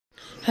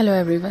Hello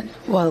everyone,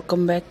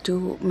 welcome back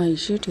to my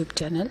YouTube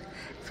channel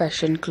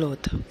Fashion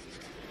Cloth.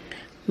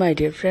 My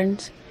dear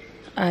friends,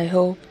 I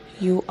hope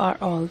you are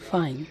all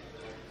fine.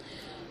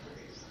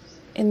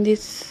 In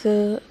this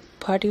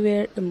party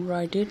wear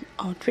embroidered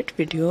outfit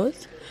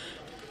videos,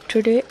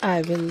 today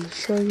I will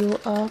show you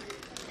a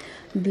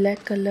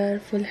black color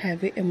full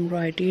heavy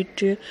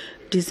embroidered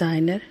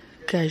designer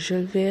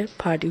casual wear,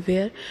 party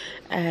wear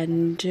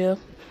and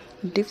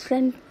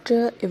different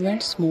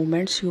events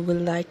moments. You will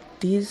like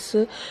these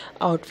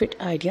outfit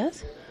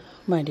ideas,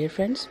 my dear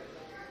friends.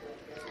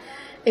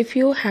 If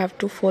you have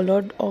to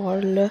follow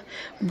all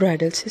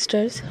bridal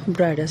sisters,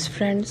 bride's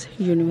friends,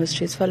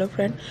 university's fellow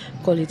friend,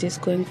 colleges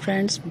going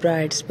friends,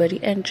 brides bari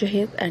entry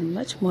hip and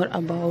much more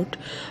about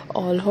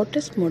all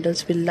hottest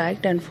models we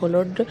liked and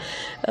followed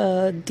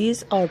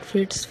these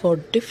outfits for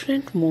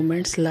different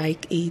moments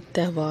like Eid,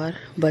 Tehwar,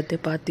 birthday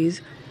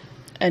parties,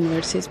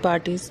 anniversary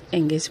parties,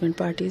 engagement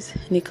parties,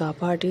 nikah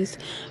parties,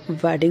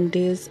 wedding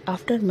days,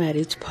 after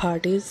marriage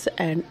parties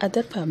and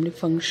other family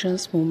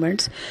functions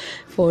moments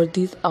for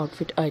these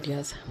outfit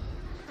ideas.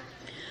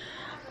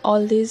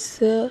 All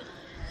these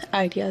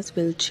ideas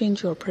will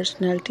change your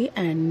personality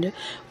and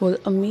will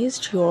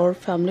amaze your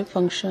family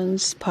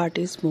functions,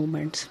 parties,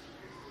 moments.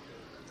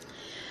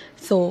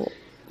 So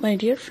my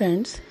dear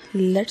friends,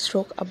 let's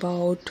talk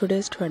about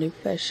today's trendy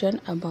fashion,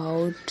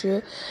 about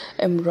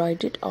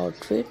embroidered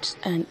outfits,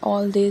 and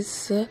all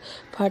these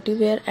party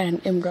wear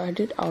and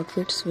embroidered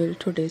outfits will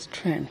today's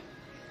trend.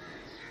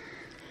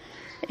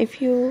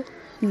 If you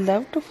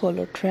love to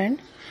follow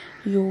trend,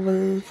 you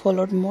will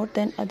follow more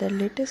than other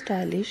latest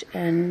stylish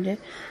and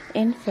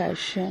in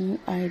fashion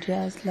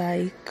ideas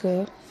like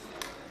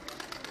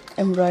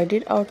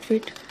embroidered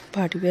outfit,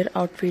 party wear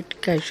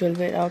outfit, casual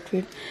wear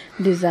outfit,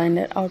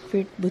 designer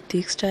outfit,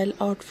 boutique style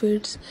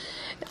outfits,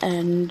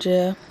 and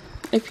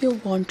if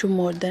you want to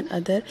more than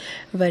other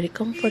very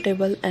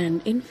comfortable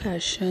and in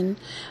fashion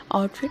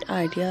outfit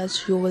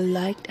ideas, you will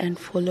like and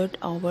followed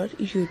our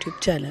YouTube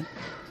channel.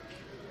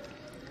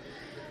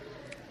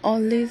 All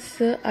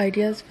these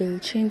ideas will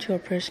change your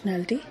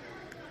personality,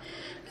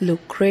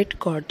 look great,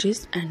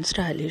 gorgeous and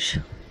stylish.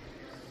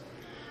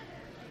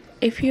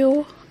 If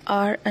you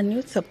are a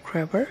new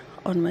subscriber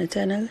on my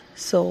channel,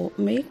 so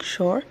make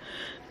sure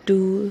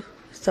to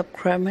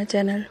subscribe my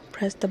channel,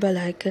 press the bell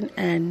icon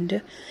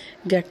and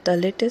get the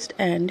latest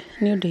and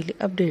new daily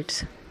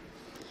updates.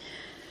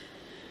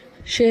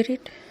 Share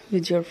it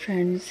with your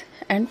friends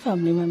and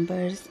family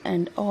members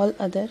and all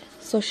other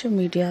social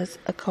medias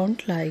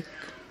account like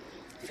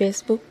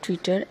Facebook,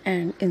 Twitter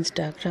and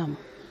Instagram.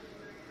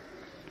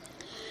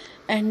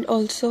 And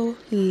also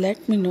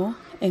let me know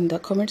in the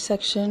comment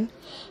section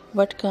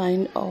what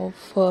kind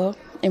of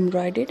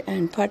embroidered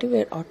and party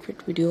wear outfit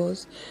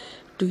videos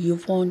do you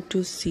want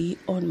to see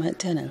on my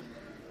channel.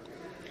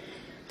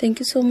 Thank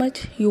you so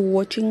much you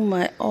watching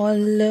my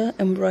all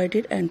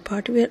embroidered and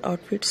party wear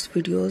outfits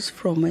videos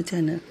from my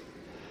channel.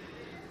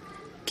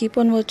 Keep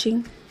on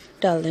watching.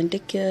 Till then,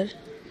 take care.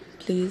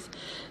 Please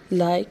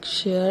like,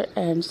 share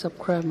and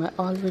subscribe my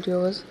all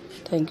videos.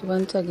 Thank you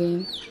once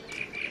again.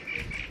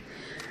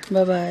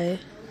 Bye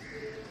bye.